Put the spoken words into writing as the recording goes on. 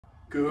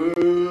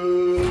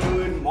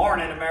Good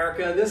morning,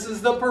 America. This is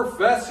the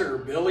Professor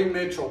Billy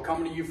Mitchell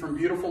coming to you from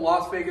beautiful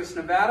Las Vegas,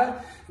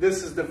 Nevada.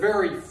 This is the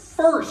very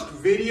first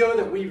video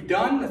that we've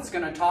done that's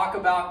going to talk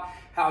about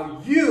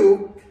how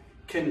you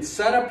can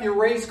set up your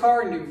race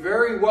car and do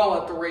very well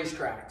at the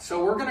racetrack.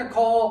 So we're going to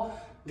call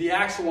the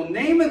actual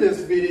name of this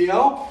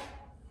video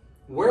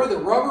Where the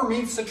Rubber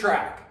Meets the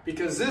Track,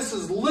 because this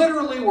is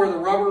literally where the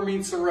rubber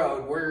meets the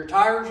road. Where your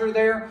tires are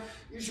there,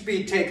 you should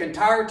be taking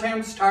tire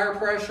temps, tire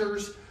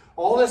pressures,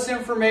 all this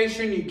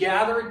information, you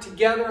gather it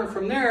together, and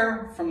from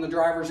there, from the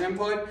driver's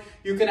input,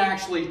 you can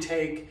actually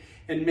take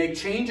and make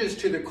changes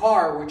to the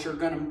car, which are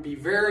going to be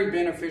very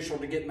beneficial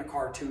to getting the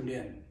car tuned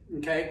in.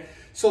 Okay,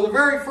 so the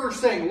very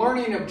first thing,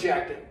 learning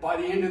objective. By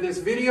the end of this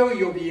video,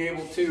 you'll be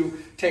able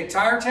to take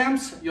tire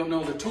temps, you'll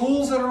know the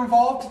tools that are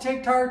involved to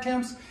take tire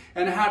temps,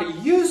 and how to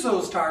use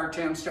those tire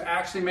temps to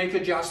actually make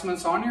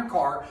adjustments on your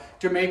car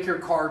to make your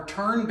car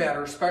turn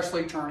better,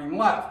 especially turning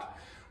left.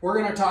 We're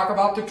going to talk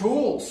about the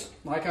tools.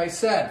 Like I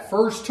said,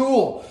 first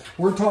tool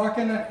we're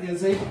talking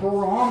is a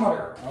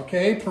pyrometer.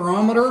 Okay,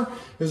 pyrometer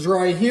is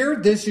right here.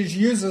 This is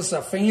used as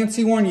a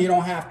fancy one. You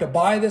don't have to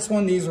buy this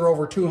one. These are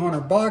over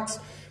 200 bucks.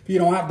 If you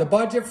don't have the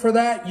budget for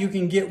that, you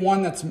can get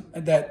one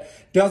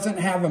that doesn't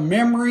have a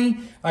memory.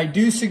 I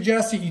do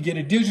suggest that you get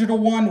a digital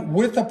one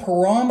with a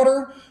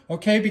pyrometer,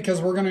 okay,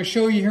 because we're going to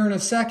show you here in a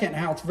second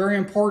how it's very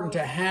important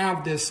to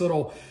have this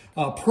little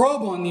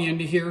probe on the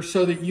end of here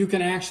so that you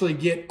can actually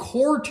get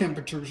core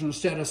temperatures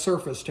instead of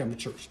surface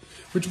temperatures.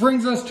 Which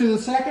brings us to the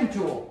second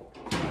tool.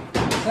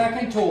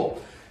 Second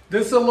tool.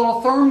 This is a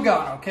little therm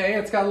gun, okay?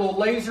 It's got a little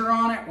laser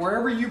on it.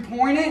 Wherever you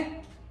point it,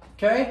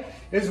 okay,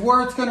 is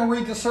where it's going to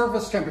read the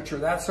surface temperature.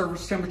 That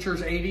surface temperature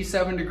is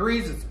 87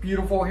 degrees. It's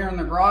beautiful here in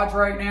the garage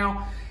right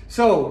now.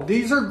 So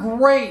these are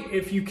great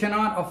if you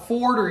cannot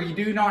afford or you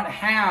do not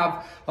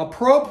have a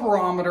pro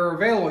pyrometer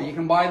available. You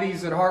can buy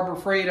these at Harbor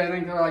Freight. I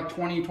think they're like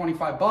 20,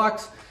 25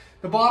 bucks.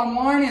 The bottom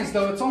line is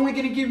though, it's only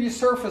going to give you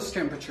surface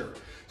temperature.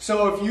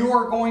 So if you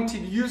are going to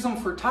use them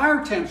for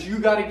tire temps, you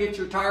got to get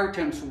your tire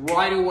temps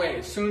right away.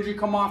 As soon as you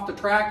come off the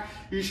track,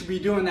 you should be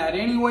doing that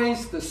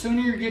anyways. The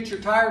sooner you get your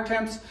tire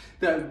temps,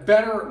 the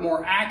better,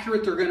 more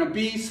accurate they're going to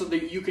be so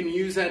that you can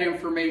use that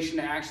information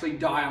to actually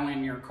dial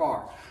in your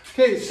car.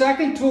 Okay,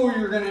 second tool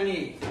you're going to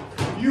need.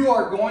 You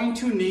are going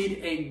to need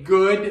a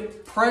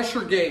good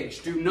pressure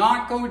gauge. Do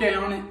not go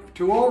down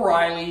to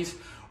O'Reilly's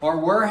or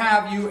where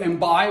have you and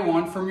buy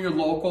one from your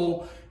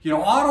local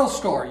auto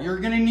store. You're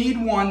going to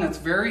need one that's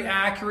very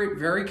accurate,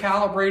 very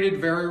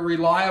calibrated, very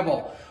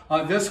reliable.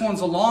 This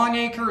one's a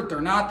Longacre.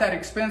 They're not that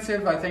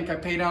expensive. I think I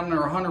paid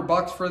under 100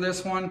 bucks for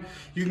this one.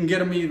 You can get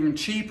them even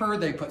cheaper.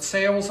 They put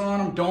sales on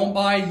them. Don't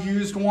buy a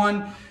used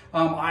one.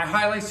 I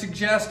highly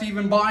suggest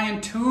even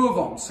buying 2 of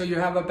them so you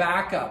have a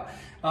backup.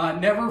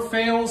 Never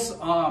fails.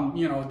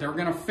 They're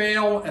going to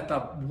fail at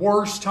the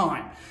worst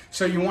time.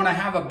 So you want to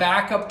have a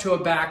backup to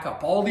a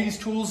backup. All these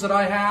tools that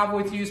I have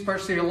with you,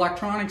 especially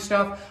electronic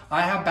stuff,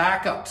 I have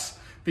backups.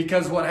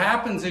 Because what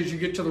happens is you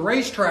get to the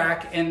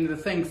racetrack and the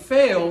thing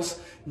fails,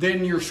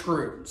 then you're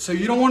screwed. So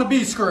you don't want to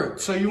be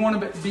screwed. So you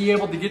want to be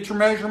able to get your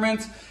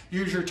measurements,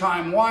 use your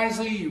time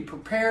wisely, you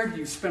prepared,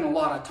 you spent a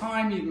lot of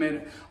time, you've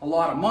made a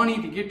lot of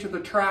money to get to the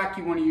track,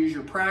 you want to use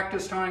your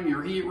practice time,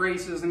 your heat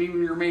races, and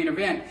even your main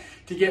event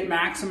to get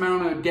max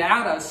amount of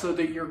data so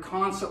that you're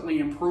constantly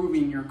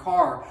improving your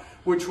car,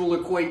 which will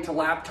equate to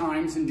lap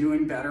times and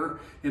doing better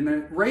in the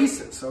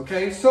races,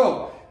 okay?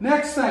 So,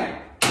 next thing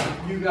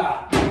you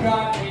got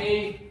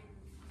a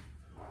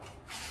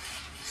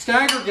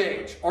stagger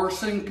gauge, or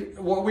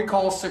what we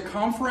call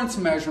circumference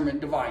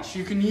measurement device.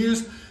 You can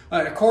use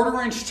a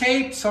 1/4 inch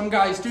tape. Some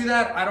guys do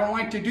that. I don't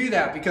like to do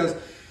that because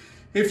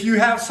if you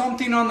have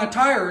something on the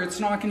tire, it's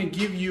not going to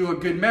give you a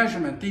good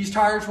measurement. These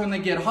tires, when they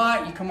get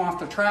hot, you come off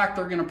the track,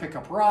 they're going to pick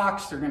up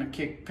rocks, they're going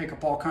to pick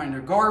up all kind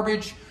of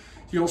garbage.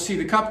 You'll see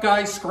the cup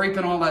guys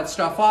scraping all that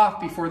stuff off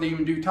before they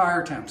even do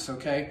tire temps,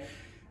 okay?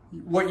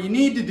 What you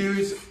need to do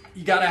is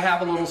you got to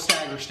have a little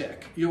stagger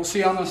stick. You'll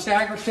see on the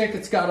stagger stick,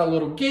 it's got a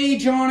little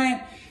gauge on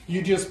it.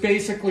 You just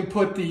basically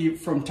put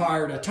from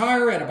tire to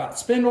tire at about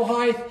spindle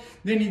height.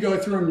 Then you go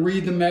through and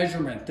read the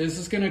measurement. This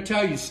is going to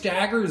tell you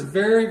stagger is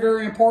very,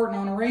 very important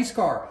on a race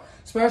car,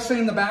 especially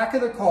in the back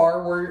of the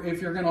car where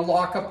if you're going to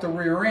lock up the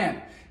rear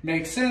end.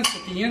 Makes sense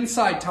that the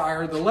inside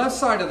tire, the left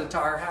side of the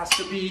tire has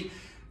to be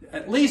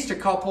at least a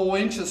couple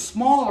inches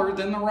smaller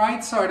than the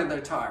right side of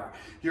the tire.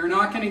 You're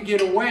not going to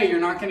get away,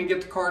 you're not going to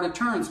get the car to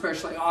turn,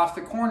 especially off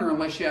the corner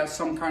unless you have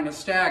some kind of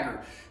stagger.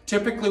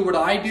 Typically what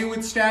I do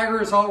with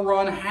stagger is I'll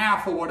run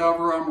half of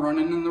whatever I'm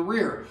running in the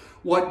rear.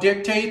 What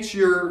dictates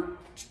your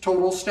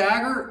total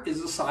stagger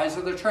is the size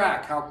of the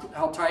track,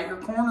 how tight your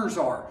corners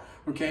are.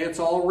 Okay, it's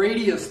all a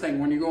radius thing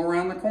when you go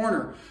around the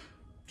corner.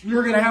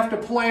 You're going to have to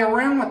play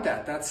around with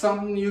that. That's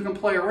something you can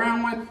play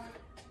around with.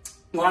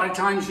 A lot of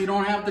times you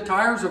don't have the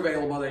tires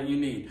available that you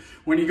need.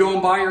 When you go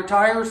and buy your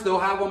tires, they'll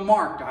have them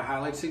marked. I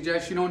highly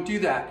suggest you don't do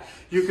that.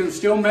 You can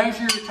still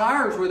measure your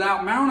tires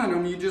without mounting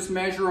them. You just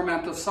measure them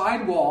at the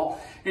sidewall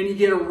and you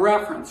get a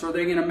reference. Are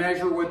they going to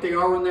measure what they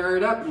are when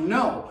they're up?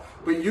 No.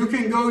 but you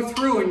can go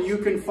through and you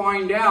can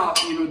find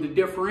out, you know, the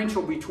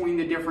differential between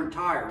the different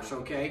tires,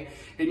 okay?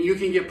 And you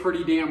can get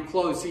pretty damn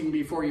close even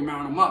before you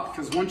mount them up,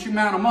 because once you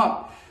mount them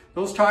up,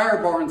 those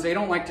tire barns, they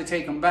don't like to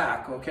take them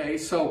back, okay?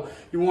 So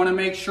you want to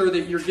make sure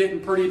that you're getting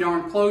pretty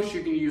darn close.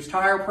 You can use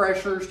tire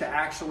pressures to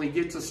actually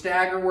get to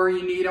stagger where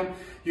you need them.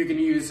 You can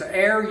use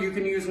air, you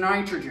can use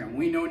nitrogen.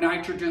 We know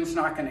nitrogen's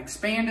not going to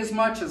expand as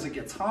much as it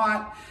gets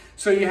hot,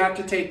 so you have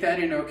to take that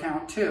into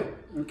account too,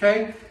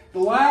 okay? The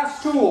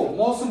last tool,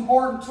 most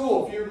important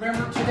tool, if you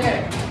remember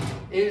today,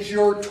 is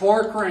your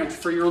torque wrench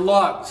for your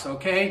lugs,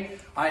 okay?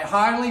 I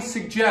highly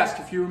suggest,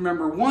 if you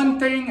remember one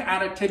thing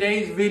out of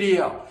today's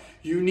video,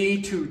 you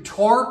need to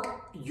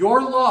torque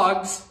your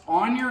lugs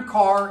on your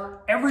car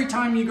every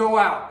time you go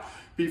out.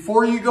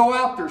 Before you go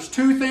out, there's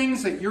two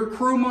things that your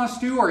crew must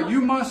do or you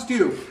must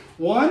do.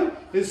 One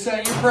is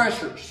set your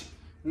pressures.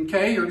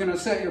 Okay, you're going to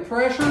set your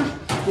pressures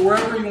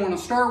wherever you want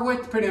to start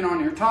with, depending on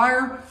your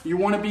tire. You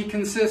want to be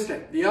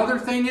consistent. The other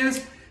thing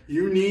is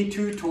you need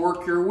to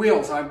torque your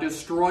wheels. I've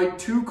destroyed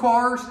 2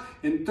 cars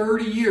in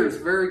 30 years.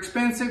 Very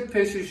expensive,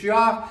 pisses you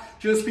off,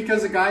 just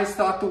because the guys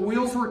thought the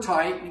wheels were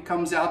tight and it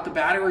comes out the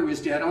battery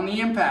was dead on the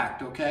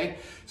impact, okay?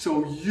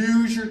 So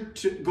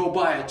go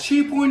buy a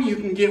cheap one. You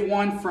can get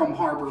one from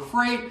Harbor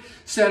Freight,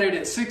 set it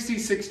at 60,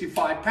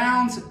 65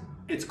 pounds.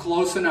 It's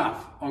close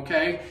enough,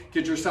 okay?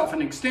 Get yourself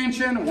an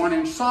extension,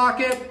 1-inch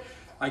socket.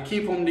 I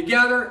keep them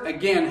together.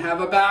 Again,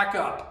 have a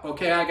backup,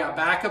 okay? I got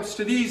backups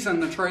to these in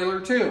the trailer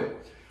too.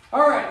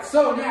 All right,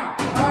 so now,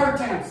 tire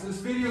temps. This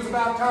video is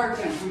about tire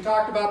temps. We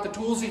talked about the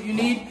tools that you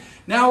need.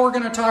 Now we're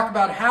going to talk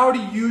about how do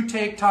you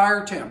take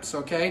tire temps,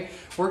 okay?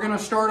 We're going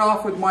to start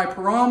off with my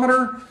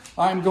perometer.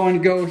 I'm going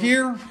to go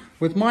here.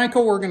 With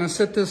Michael, we're going to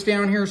sit this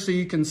down here so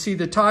you can see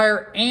the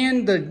tire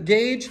and the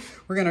gauge.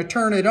 We're going to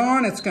turn it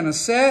on. It's going to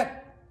set.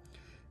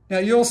 Now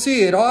you'll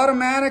see it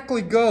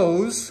automatically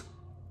goes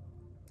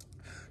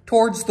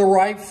towards the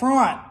right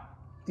front.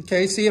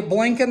 Okay, see it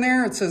blinking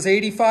there? It says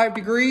 85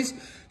 degrees.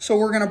 So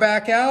we're going to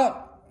back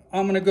out.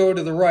 I'm going to go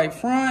to the right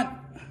front.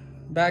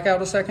 Back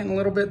out a second, a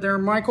little bit there,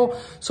 Michael.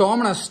 So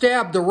I'm going to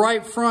stab the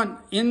right front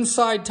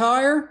inside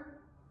tire,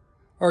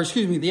 or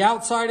excuse me, the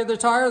outside of the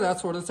tire.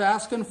 That's what it's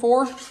asking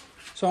for.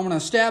 So I'm going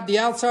to stab the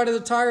outside of the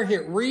tire,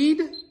 hit read.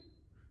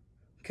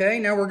 Okay,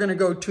 now we're going to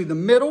go to the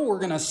middle. We're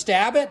going to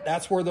stab it.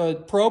 That's where the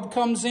probe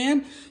comes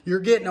in. You're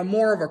getting a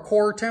more of a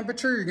core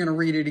temperature. You're going to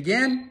read it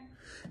again.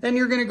 Then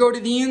you're going to go to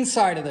the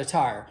inside of the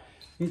tire.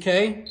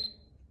 Okay.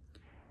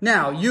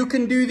 Now, you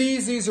can do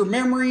these. These are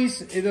memories.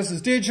 This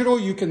is digital.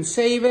 You can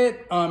save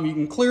it. You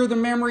can clear the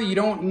memory. You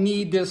don't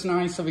need this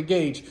nice of a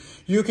gauge.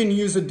 You can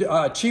use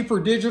a cheaper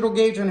digital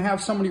gauge and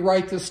have somebody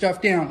write this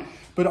stuff down.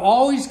 But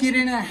always get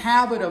in a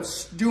habit of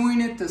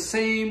doing it the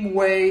same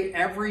way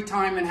every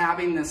time and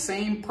having the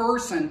same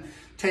person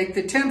take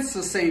the temps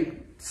the same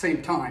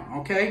time,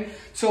 okay?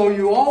 So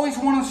you always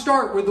want to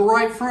start with the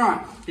right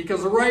front,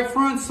 because the right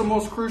front's the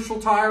most crucial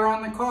tire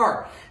on the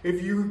car.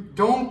 If you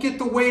don't get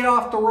the weight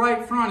off the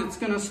right front, it's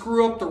going to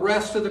screw up the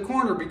rest of the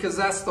corner, because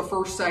that's the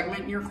first segment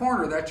in your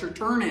corner. That's your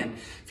turn in.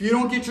 If you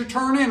don't get your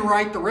turn in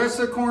right, the rest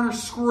of the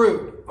corner's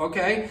screwed,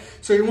 okay?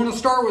 So you want to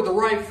start with the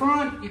right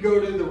front, you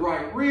go to the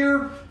right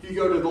rear, you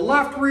go to the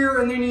left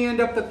rear, and then you end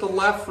up at the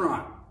left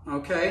front,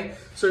 okay?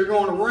 So you're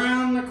going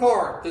around the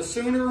car. The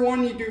sooner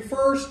one you do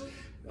first,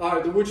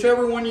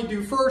 whichever one you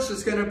do first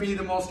is going to be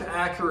the most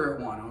accurate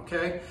one,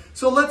 okay?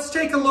 So let's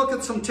take a look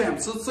at some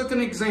temps. Let's look at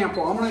an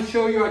example. I'm going to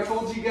show you, I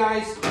told you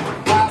guys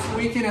last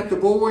weekend at the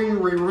Bullring,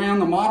 we ran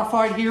the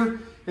modified here,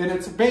 and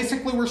it's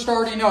basically we're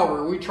starting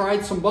over. We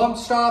tried some bump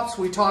stops.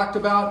 We talked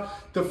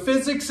about the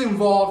physics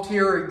involved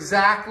here,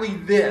 exactly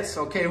this,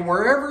 okay?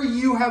 Wherever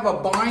you have a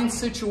bind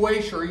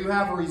situation or you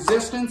have a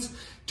resistance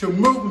to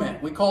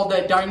movement, we call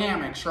that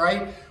dynamics,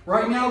 right?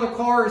 Right now the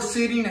car is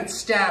sitting at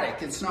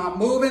static. It's not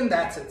moving,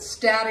 that's at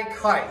static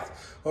height,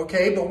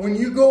 okay? But when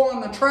you go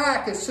on the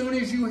track, as soon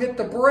as you hit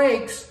the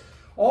brakes,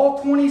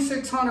 all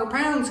 2,600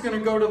 pounds is going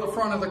to go to the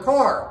front of the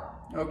car,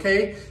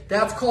 okay?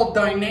 That's called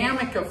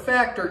dynamic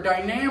effect or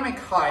dynamic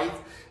height.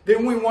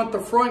 Then we want the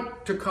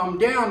front to come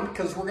down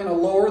because we're going to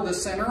lower the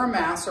center of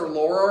mass or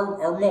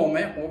lower our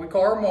moment, what we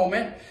call our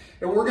moment.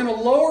 And we're going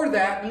to lower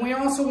that, and we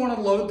also want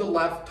to load the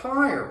left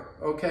tire,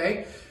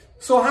 okay?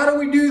 So how do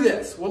we do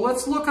this? Well,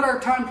 let's look at our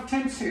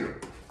temps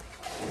here,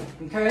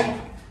 okay?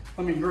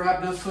 Let me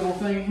grab this little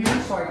thing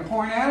here so I can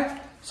point at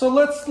it. So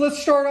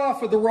let's start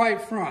off with the right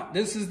front.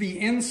 This is the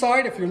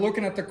inside. If you're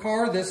looking at the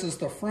car, this is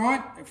the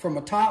front from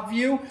a top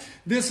view.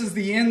 This is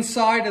the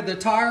inside of the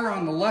tire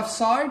on the left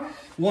side,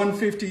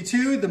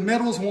 152. The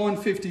middle's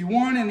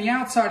 151, and the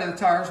outside of the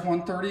tire is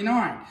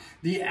 139.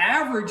 The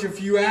average,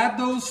 if you add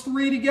those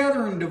three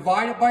together and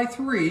divide it by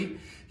 3,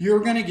 you're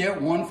going to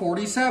get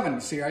 147.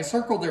 See, I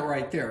circled it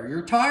right there.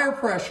 Your tire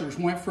pressures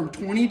went from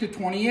 20 to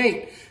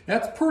 28.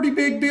 That's pretty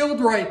big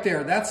build right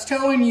there. That's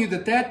telling you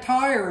that that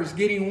tire is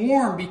getting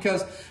warm,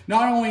 because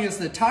not only is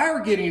the tire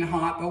getting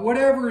hot, but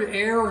whatever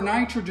air or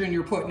nitrogen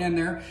you're putting in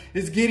there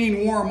is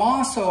getting warm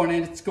also, and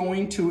it's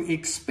going to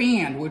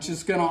expand, which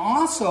is going to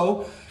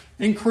also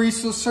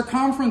increase the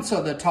circumference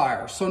of the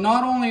tire. So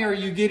not only are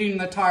you getting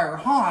the tire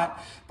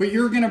hot, but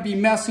you're going to be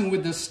messing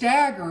with the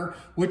stagger,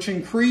 which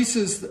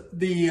increases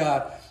the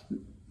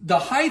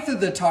height of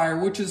the tire,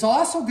 which is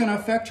also going to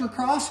affect your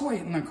cross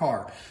weight in the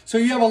car. So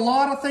you have a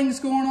lot of things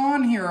going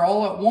on here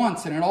all at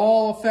once, and it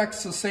all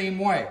affects the same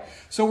way.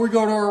 So we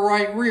go to our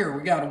right rear.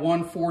 We got a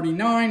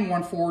 149,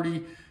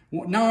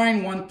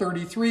 149,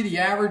 133. The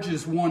average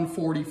is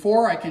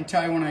 144. I can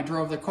tell you when I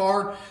drove the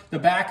car, the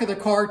back of the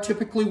car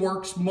typically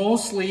works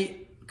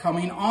mostly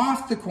coming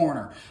off the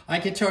corner. I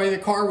can tell you the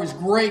car was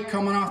great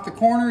coming off the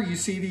corner. You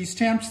see these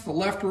temps, the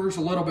left rear is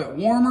a little bit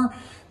warmer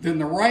than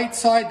the right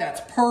side.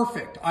 That's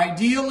perfect.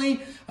 Ideally,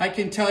 I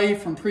can tell you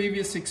from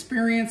previous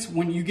experience,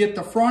 when you get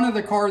the front of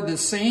the car the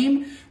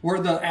same,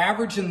 where the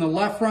average in the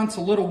left front's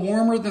a little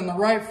warmer than the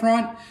right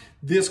front,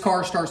 this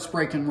car starts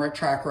breaking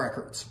track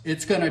records.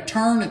 It's going to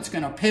turn, it's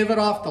going to pivot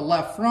off the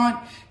left front,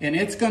 and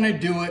it's going to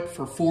do it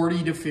for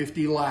 40 to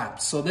 50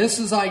 laps. So this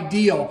is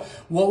ideal.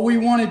 What we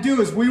want to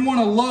do is we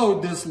want to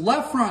load this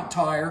left front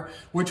tire,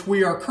 which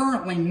we are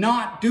currently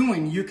not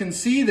doing. You can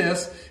see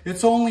this.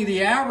 It's only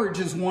the average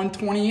is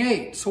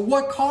 128. So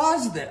what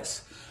caused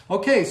this?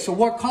 Okay, so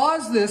what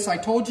caused this, I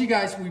told you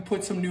guys we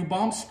put some new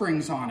bump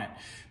springs on it.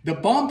 The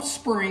bump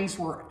springs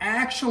were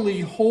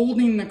actually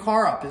holding the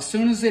car up. As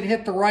soon as it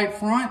hit the right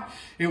front,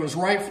 it was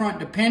right front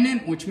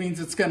dependent, which means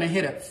it's going to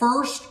hit it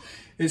first.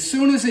 As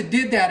soon as it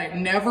did that, it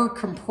never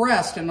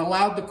compressed and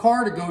allowed the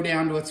car to go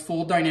down to its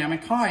full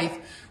dynamic height,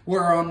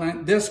 where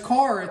on this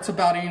car, it's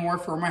about anywhere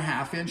from a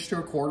 ½ inch to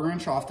a ¼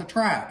 inch off the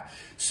track.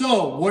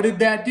 So what did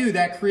that do?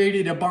 That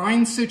created a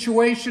bind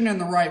situation in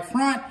the right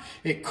front.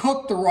 It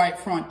cooked the right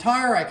front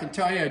tire. I can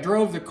tell you, I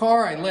drove the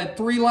car, I led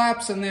 3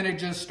 laps, and then it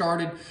just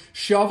started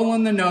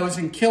shoveling the nose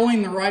and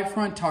killing the right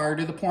front tire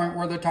to the point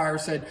where the tire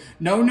said,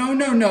 no, no,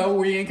 no, no,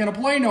 we ain't gonna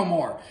play no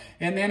more.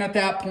 And then at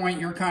that point,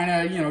 you're kind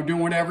of, doing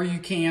whatever you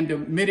can to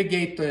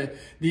mitigate the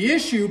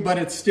issue, but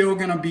it's still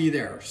gonna be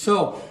there.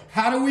 So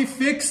how do we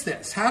fix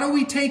this? How do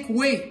we take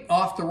weight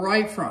off the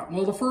right front?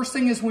 Well, the first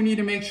thing is we need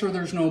to make sure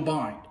there's no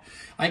bind.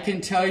 I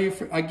can tell you,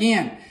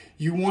 again,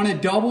 you want to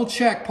double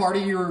check part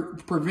of your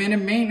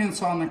preventive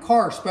maintenance on the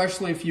car,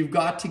 especially if you've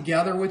got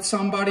together with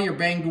somebody or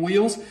banged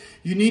wheels.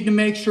 You need to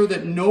make sure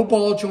that no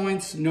ball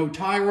joints, no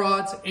tie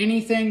rods,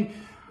 anything,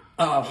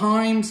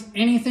 heims,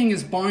 anything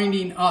is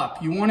binding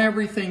up. You want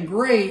everything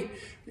great,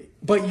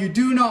 but you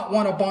do not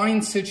want a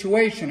bind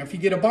situation. If you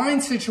get a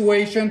bind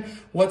situation,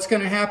 what's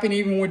going to happen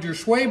even with your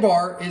sway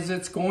bar is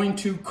it's going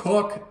to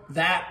cook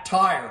that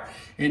tire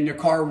and the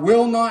car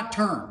will not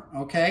turn,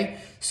 okay?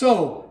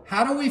 So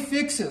how do we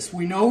fix this?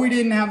 We know we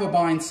didn't have a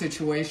bind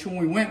situation.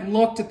 We went and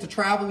looked at the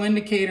travel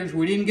indicators.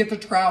 We didn't get the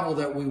travel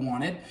that we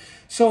wanted.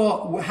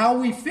 So how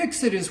we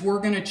fix it is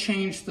we're going to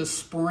change the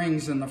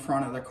springs in the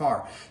front of the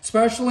car,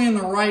 especially in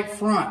the right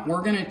front.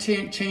 We're going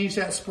to change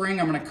that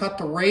spring. I'm going to cut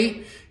the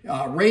rate.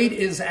 Rate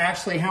is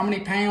actually how many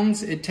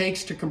pounds it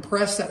takes to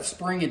compress that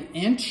spring an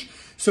inch.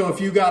 So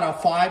if you got a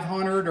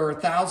 500 or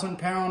 1,000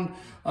 pound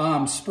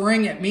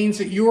spring, it means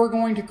that you are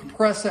going to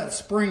compress that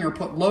spring or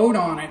put load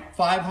on it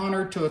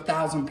 500 to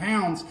 1,000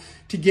 pounds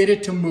to get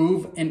it to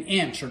move an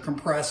inch or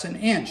compress an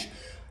inch.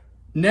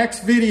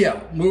 Next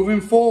video,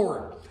 moving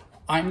forward,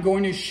 I'm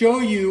going to show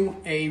you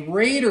a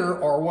rater,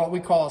 or what we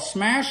call a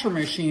smasher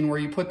machine, where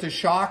you put the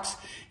shocks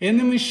in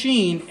the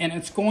machine and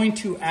it's going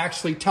to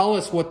actually tell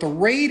us what the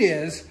rate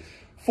is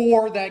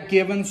for that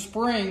given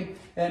spring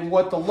and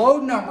what the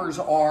load numbers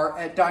are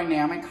at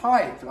dynamic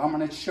height. I'm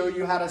going to show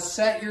you how to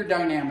set your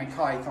dynamic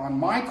height on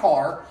my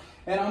car,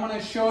 and I'm going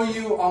to show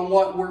you on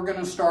what we're going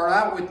to start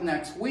out with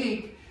next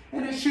week,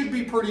 and it should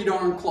be pretty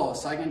darn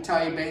close. I can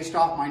tell you based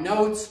off my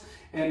notes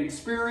and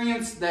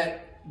experience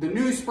that the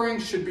new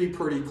springs should be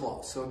pretty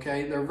close,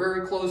 okay? They're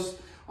very close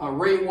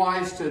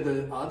rate-wise to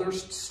the other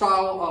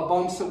style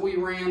bumps that we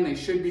ran. They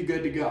should be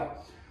good to go.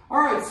 All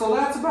right, so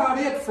that's about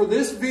it for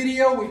this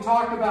video. We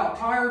talked about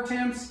tire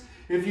temps.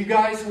 If you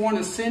guys want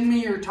to send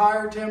me your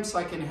tire temps,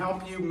 I can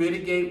help you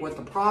mitigate what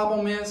the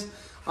problem is.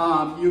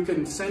 You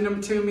can send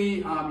them to me.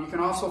 You can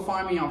also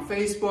find me on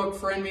Facebook.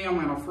 Friend me. I'm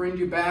going to friend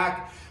you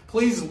back.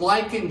 Please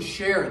like and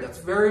share. That's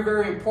very,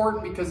 very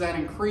important because that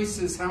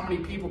increases how many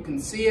people can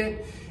see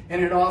it.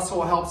 And it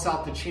also helps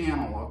out the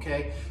channel,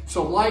 okay?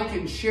 So like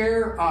and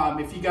share.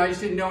 If you guys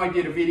didn't know, I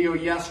did a video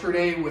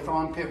yesterday with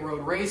On Pit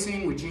Road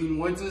Racing with Gene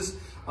Woods'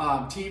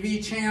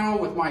 TV channel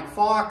with Mike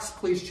Fox.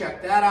 Please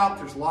check that out.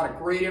 There's a lot of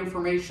great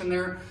information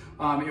there.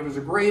 It was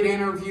a great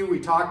interview. We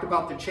talked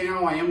about the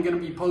channel. I am going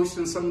to be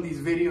posting some of these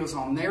videos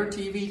on their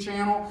TV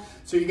channel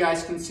so you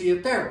guys can see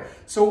it there.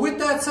 So with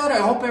that said, I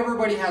hope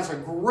everybody has a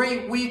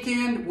great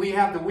weekend. We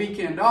have the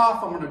weekend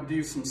off. I'm going to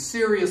do some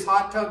serious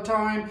hot tub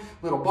time,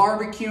 little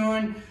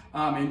barbecuing.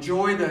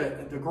 Enjoy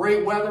the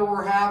great weather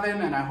we're having,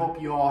 and I hope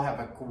you all have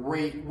a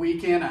great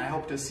weekend. I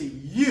hope to see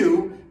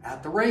you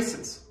at the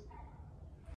races.